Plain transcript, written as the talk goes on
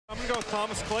go with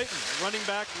Thomas Clayton, running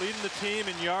back, leading the team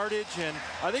in yardage, and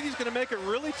I think he's going to make it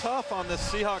really tough on this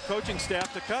Seahawks coaching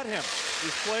staff to cut him.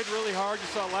 He's played really hard. You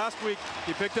saw last week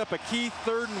he picked up a key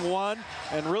 3rd and 1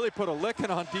 and really put a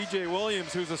licking on DJ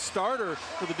Williams, who's a starter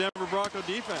for the Denver Bronco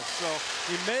defense.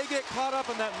 So he may get caught up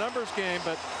in that numbers game,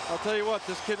 but I'll tell you what,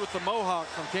 this kid with the Mohawk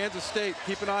from Kansas State,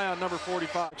 keep an eye on number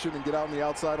 45. And get out on the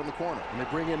outside on the corner. And they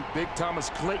bring in big Thomas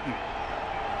Clayton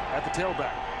at the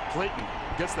tailback. Clayton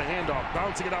gets the handoff,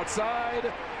 bouncing it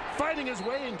outside, fighting his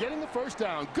way and getting the first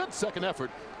down. Good second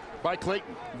effort by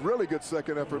Clayton. Really good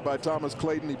second effort by Thomas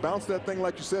Clayton. He bounced that thing,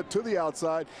 like you said, to the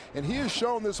outside, and he has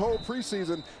shown this whole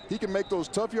preseason he can make those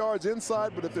tough yards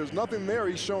inside, but if there's nothing there,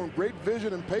 he's shown great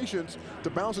vision and patience to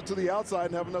bounce it to the outside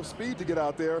and have enough speed to get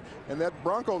out there. And that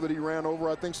Bronco that he ran over,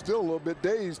 I think, still a little bit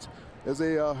dazed as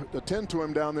they attend to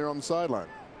him down there on the sideline.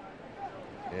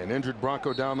 An injured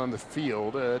Bronco down on the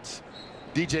field. It's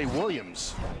DJ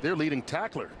Williams, their leading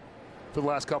tackler for the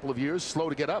last couple of years, slow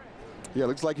to get up. Yeah,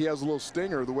 looks like he has a little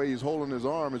stinger the way he's holding his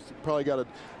arm. It's probably got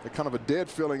a kind of a dead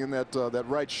feeling in that that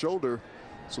right shoulder.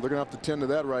 So they're going to have to tend to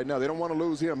that right now. They don't want to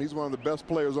lose him. He's one of the best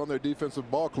players on their defensive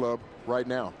ball club right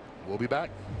now. We'll be back.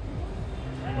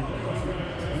 And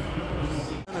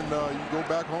you go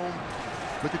back home,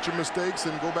 look at your mistakes,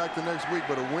 and go back the next week.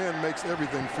 But a win makes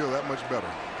everything feel that much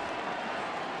better.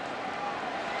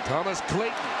 Thomas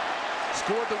Clayton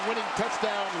scored the winning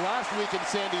touchdown last week in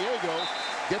San Diego.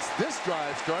 Gets this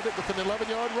drive started with an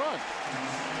 11-yard run.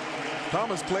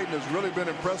 Thomas Clayton has really been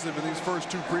impressive in these first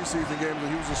 2 preseason games.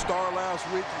 He was a star last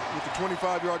week with the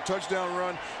 25-yard touchdown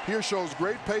run. Here shows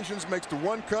great patience, makes the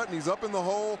one cut, and he's up in the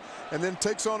hole, and then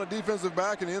takes on a defensive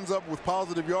back and ends up with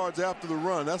positive yards after the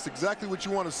run. That's exactly what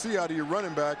you want to see out of your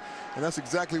running back, and that's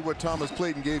exactly what Thomas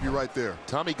Clayton gave you right there.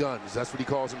 Tommy Guns, that's what he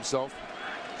calls himself,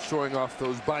 showing off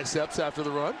those biceps after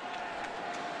the run.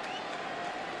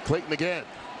 Clayton again.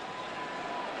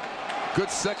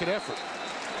 Good second effort.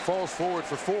 Falls forward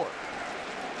for 4.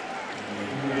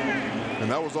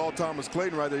 And that was all Thomas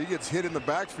Clayton right there. He gets hit in the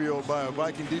backfield by a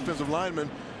Viking defensive lineman,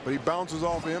 but he bounces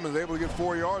off of him and is able to get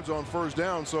 4 yards on first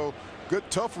down. So good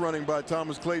tough running by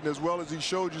Thomas Clayton, as well as he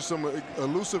showed you some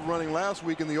elusive running last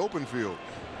week in the open field.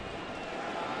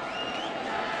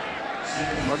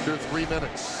 Under 3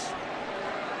 minutes.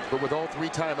 But with all 3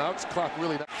 timeouts, clock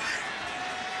really not.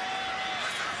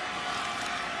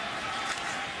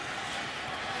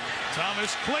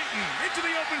 Thomas Clayton into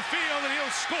the open field, and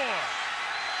he'll score.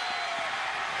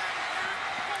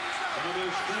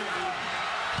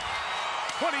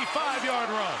 25-yard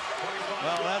run.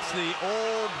 Well, that's the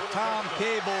old Tom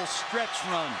Cable stretch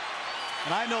run.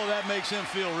 And I know that makes him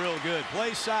feel real good.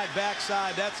 Play side,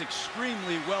 backside, that's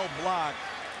extremely well blocked.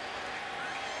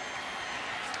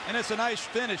 And it's a nice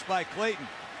finish by Clayton.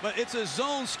 But it's a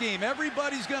zone scheme.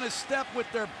 Everybody's going to step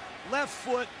with their left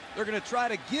foot. They're going to try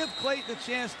to give Clayton a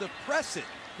chance to press it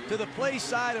to the play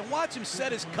side and watch him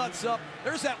set his cuts up.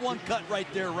 There's that one cut right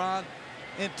there, Ron.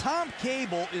 And Tom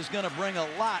Cable is going to bring a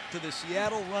lot to the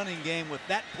Seattle running game with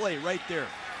that play right there,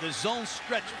 the zone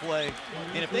stretch play.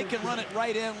 And if they can run it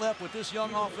right and left with this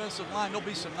young offensive line, there'll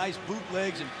be some nice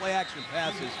bootlegs and play action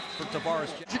passes for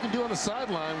Tavares. What you can do on the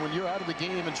sideline when you're out of the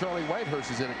game and Charlie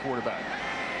Whitehurst is in at quarterback.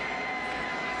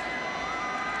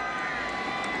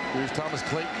 Here's Thomas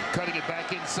Clayton cutting it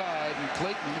back inside, and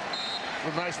Clayton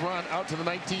with a nice run out to the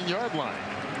 19-yard line.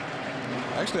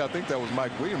 Actually, I think that was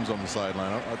Mike Williams on the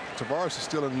sideline. Tavares is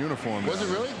still in uniform. Was it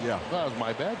really? Yeah. Well, that was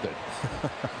my bad then.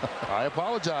 I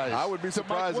apologize. I would be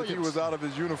surprised if he was out of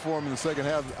his uniform in the second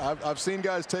half. I've seen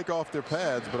guys take off their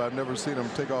pads, but I've never seen them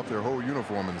take off their whole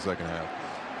uniform in the second half.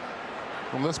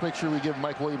 Well, let's make sure we give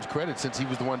Mike Williams credit since he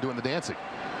was the one doing the dancing.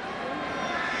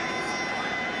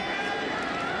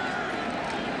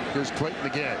 Here's Clayton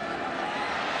again.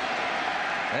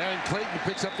 And Clayton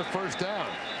picks up the first down.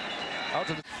 Out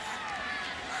to the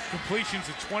Completions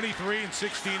at 23 and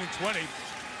 16 and 20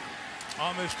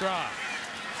 on this drive.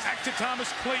 Back to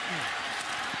Thomas Clayton.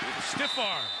 Stiff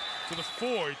arm to the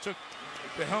 4. He took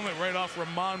the helmet right off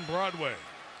Ramon Broadway.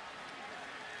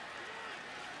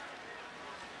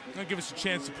 That'll give us a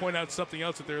chance to point out something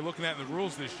else that they're looking at in the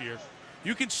rules this year.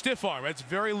 You can stiff arm. That's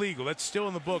very legal. That's still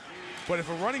in the book. But if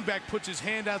a running back puts his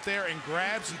hand out there and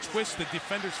grabs and twists the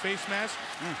defender's face mask,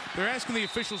 they're asking the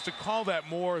officials to call that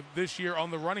more this year on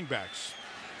the running backs.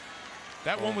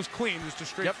 That one was clean. It was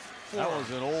just straight. Yep. That was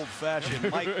an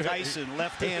old-fashioned Mike Tyson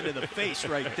left hand in the face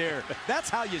right there. That's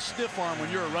how you stiff arm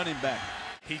when you're a running back.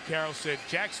 Pete Carroll said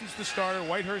Jackson's the starter,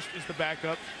 Whitehurst is the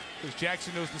backup, because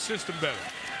Jackson knows the system better.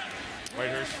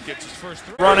 Whitehurst gets his first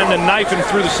throw. Running and knifing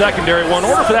through the secondary. Well, in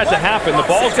order for that to happen, the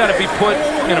ball's got to be put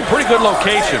in a pretty good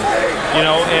location, you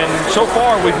know, and so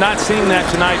far we've not seen that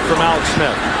tonight from Alex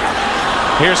Smith.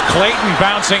 Here's Clayton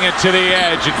bouncing it to the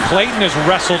edge, and Clayton is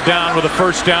wrestled down with a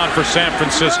first down for San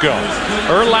Francisco.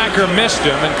 Urlacher missed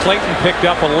him, and Clayton picked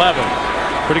up 11.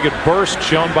 Pretty good burst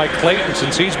shown by Clayton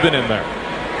since he's been in there.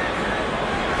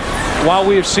 While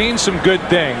we have seen some good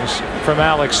things from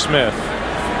Alex Smith,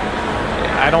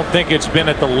 I don't think it's been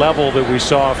at the level that we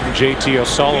saw from J.T.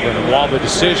 O'Sullivan. And while the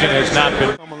decision has not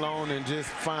been... Come alone and just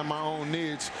find my own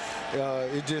niche.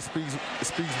 It just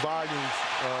speaks volumes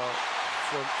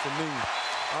for me.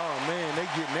 Oh, man, they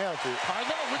getting after it. I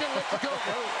know. We're going to let you go,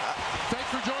 bro. Thanks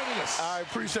for joining us. I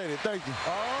appreciate it. Thank you.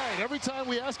 All right. Every time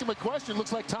we ask him a question,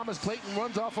 looks like Thomas Clayton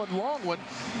runs off a long one.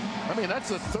 I mean, that's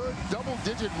the third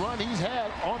double-digit run he's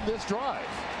had on this drive.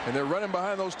 And they're running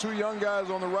behind those two young guys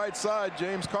on the right side,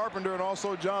 James Carpenter and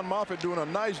also John Moffitt, doing a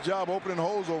nice job opening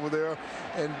holes over there.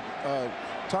 And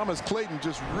Thomas Clayton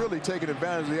just really taking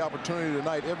advantage of the opportunity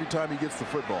tonight every time he gets the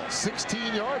football.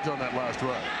 16 yards on that last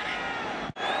run.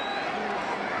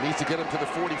 Needs to get him to the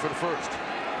 40 for the first.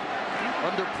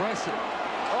 Under pressure.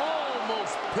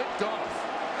 Almost picked off.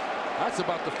 That's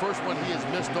about the first one he has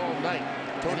missed all night.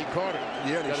 Tony Carter.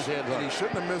 Yeah, and he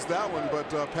shouldn't have missed that one, but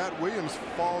Pat Williams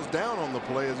falls down on the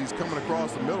play as he's coming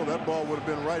across the middle. That ball would have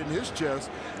been right in his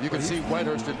chest. You can see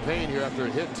Whitehurst in pain here after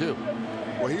a hit, too.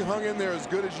 Well, he hung in there as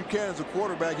good as you can as a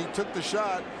quarterback. He took the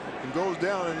shot and goes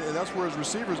down, and that's where his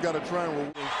receivers got to try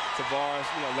and... Tavares,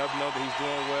 let him know that he's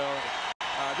doing well.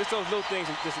 Just those little things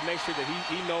just to make sure that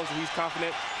he knows that he's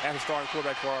confident as a starting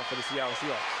quarterback for the Seattle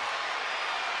Seahawks.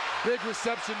 Big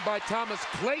reception by Thomas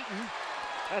Clayton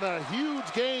and a huge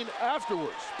gain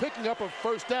afterwards, picking up a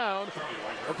first down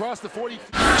across the 40.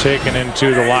 Taken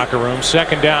into the locker room.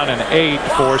 Second down and 8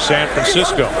 for San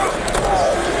Francisco.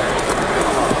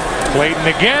 Clayton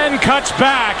again cuts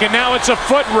back, and now it's a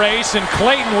foot race, and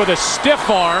Clayton with a stiff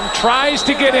arm tries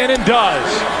to get in and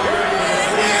does.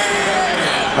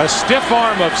 A stiff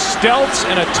arm of Stelz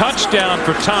and a touchdown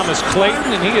for Thomas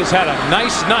Clayton, and he has had a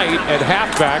nice night at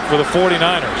halfback for the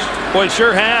 49ers. Well, he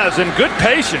sure has, and good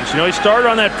patience. He started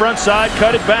on that front side,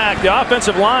 cut it back. The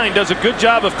offensive line does a good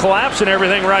job of collapsing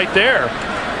everything right there.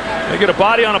 They get a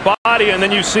body on a body, and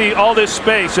then you see all this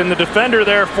space. And the defender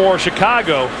there for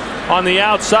Chicago on the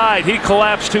outside, he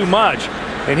collapsed too much,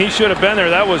 and he should have been there.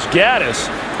 That was Gaddis,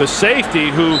 the safety,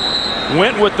 who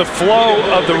went with the flow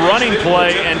of the running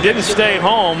play and didn't stay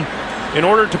home in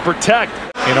order to protect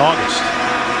in August.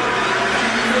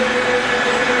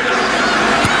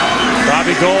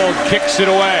 Robbie Gould kicks it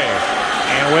away,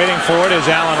 and waiting for it is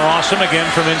Allen Rossum again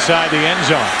from inside the end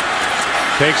zone.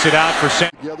 Takes it out for Sam.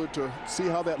 Together to see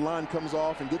how that line comes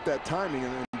off and get that timing,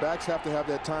 and backs have to have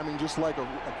that timing just like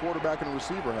a quarterback and a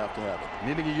receiver have to have it.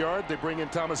 Needing a yard, they bring in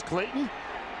Thomas Clayton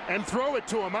and throw it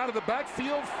to him out of the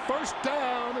backfield. First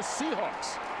down, the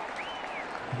Seahawks.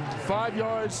 5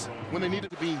 yards when they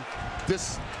needed to be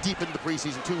this deep into the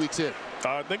preseason, 2 weeks in.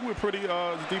 I think we're pretty,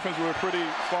 the defense, we're pretty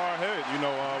far ahead.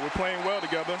 We're playing well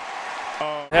together.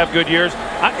 Have good years.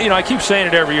 I keep saying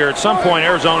it every year. At some point,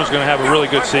 Arizona's going to have a really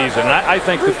good season. I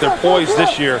think that they're poised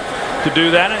this year to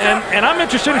do that. And I'm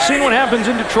interested in seeing what happens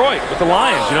in Detroit with the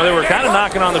Lions. They were kind of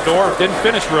knocking on the door, didn't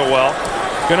finish real well.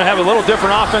 Going to have a little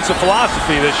different offensive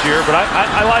philosophy this year, but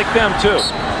I like them too.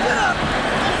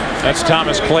 That's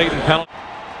Thomas Clayton penalty.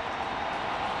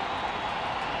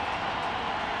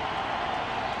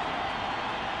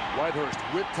 Whitehurst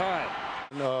with time.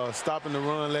 Stopping the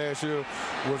run last year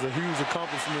was a huge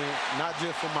accomplishment, not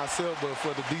just for myself, but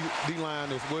for the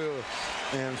D-line as well.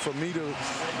 And for me to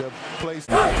place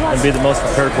and be the most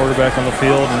prepared quarterback on the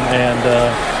field, and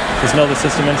just know the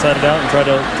system inside and out, and try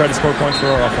to score points for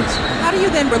our offense. How do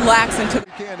you then relax into?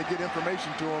 You can to get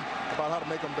information to them about how to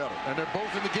make them better. And they're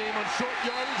both in the game on short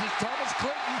yardage as Thomas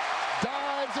Clayton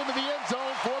dives into the end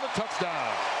zone for the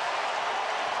touchdown.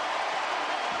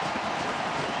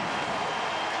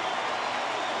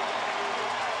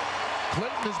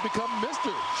 Clayton has become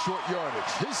Mr. Short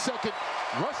Yardage. His second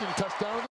rushing touchdown.